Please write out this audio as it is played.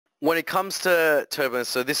when it comes to turbulence,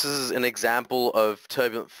 so this is an example of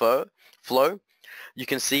turbulent flow. You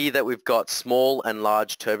can see that we've got small and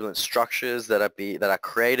large turbulent structures that are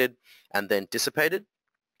created and then dissipated.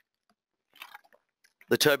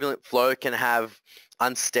 The turbulent flow can have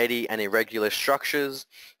unsteady and irregular structures,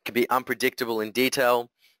 can be unpredictable in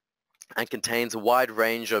detail, and contains a wide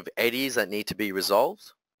range of eddies that need to be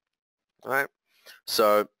resolved. All right.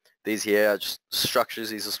 So these here are just structures.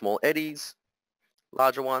 These are small eddies,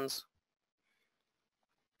 larger ones.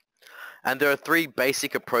 And there are three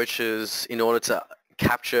basic approaches in order to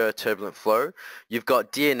capture turbulent flow. You've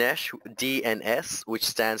got DNS, which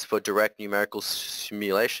stands for direct numerical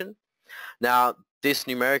simulation. Now, this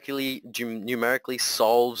numerically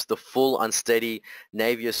solves the full unsteady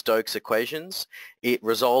Navier-Stokes equations. It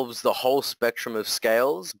resolves the whole spectrum of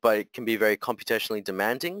scales, but it can be very computationally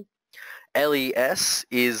demanding. LES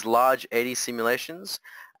is large eddy simulations,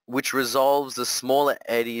 which resolves the smaller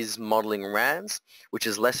eddies modeling RANs, which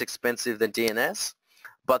is less expensive than DNS,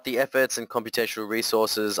 but the efforts and computational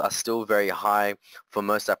resources are still very high for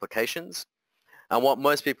most applications. And what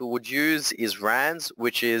most people would use is RANs,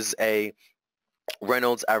 which is a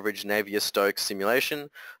Reynolds average Navier-Stokes simulation.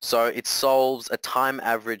 So it solves a time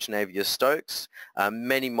average Navier-Stokes.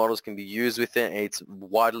 Many models can be used with it, and it's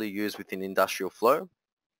widely used within industrial flow.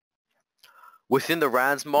 Within the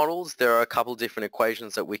RANS models, there are a couple different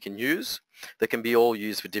equations that we can use that can be all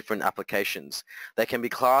used for different applications. They can be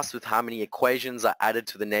classed with how many equations are added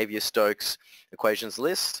to the Navier-Stokes equations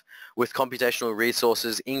list, with computational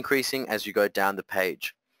resources increasing as you go down the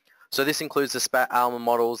page. So this includes the Spat-Alma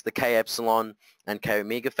models, the K-epsilon and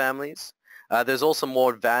K-omega families. There's also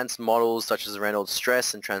more advanced models such as the Reynolds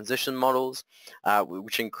stress and transition models,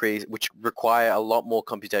 which require a lot more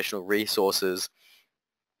computational resources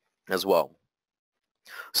as well.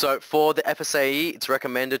 So for the FSAE, it's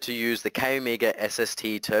recommended to use the K-omega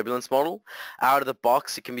SST turbulence model. Out of the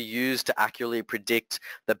box, it can be used to accurately predict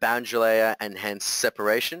the boundary layer and hence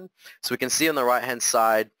separation. So we can see on the right-hand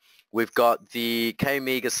side, we've got the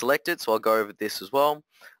K-omega selected, so I'll go over this as well.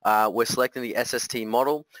 We're selecting the SST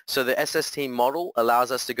model. So the SST model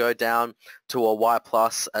allows us to go down to a Y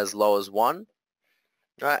plus as low as 1.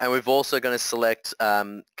 Right? And we've also going to select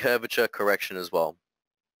curvature correction as well.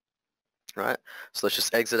 Right, so let's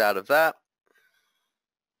just exit out of that.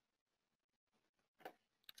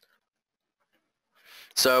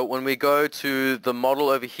 So when we go to the model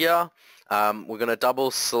over here, we're going to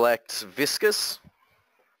double select viscous,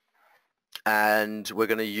 and we're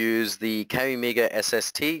going to use the K-omega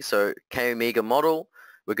SST. So K-omega model,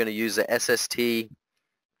 we're going to use the SST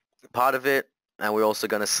part of it, and we're also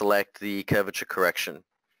going to select the curvature correction.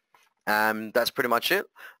 That's pretty much it.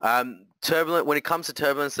 Turbulent. When it comes to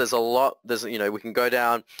turbulence, there's a lot. We can go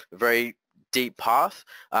down a very deep path.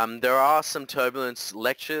 There are some turbulence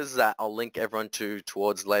lectures that I'll link everyone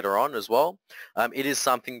towards later on as well. It is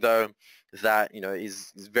something though that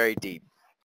is very deep.